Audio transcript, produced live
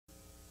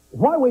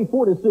Why wait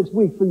 4 to 6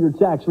 weeks for your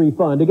tax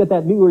refund to get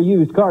that new or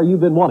used car you've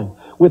been wanting?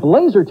 With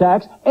laser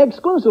tax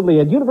exclusively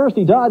at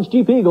University Dodge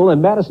Jeep Eagle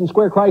and Madison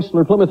Square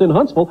Chrysler Plymouth in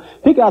Huntsville,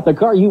 pick out the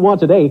car you want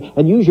today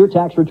and use your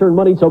tax return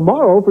money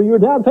tomorrow for your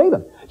down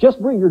payment.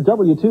 Just bring your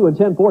W-2 and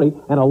 1040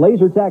 and a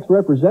laser tax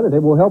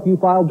representative will help you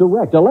file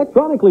direct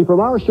electronically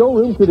from our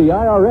showroom to the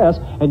IRS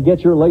and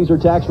get your laser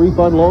tax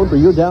refund loan for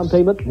your down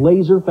payment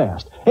laser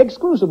fast.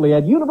 Exclusively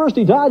at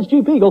University Dodge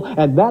Jeep Eagle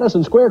and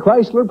Madison Square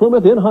Chrysler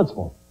Plymouth in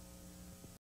Huntsville.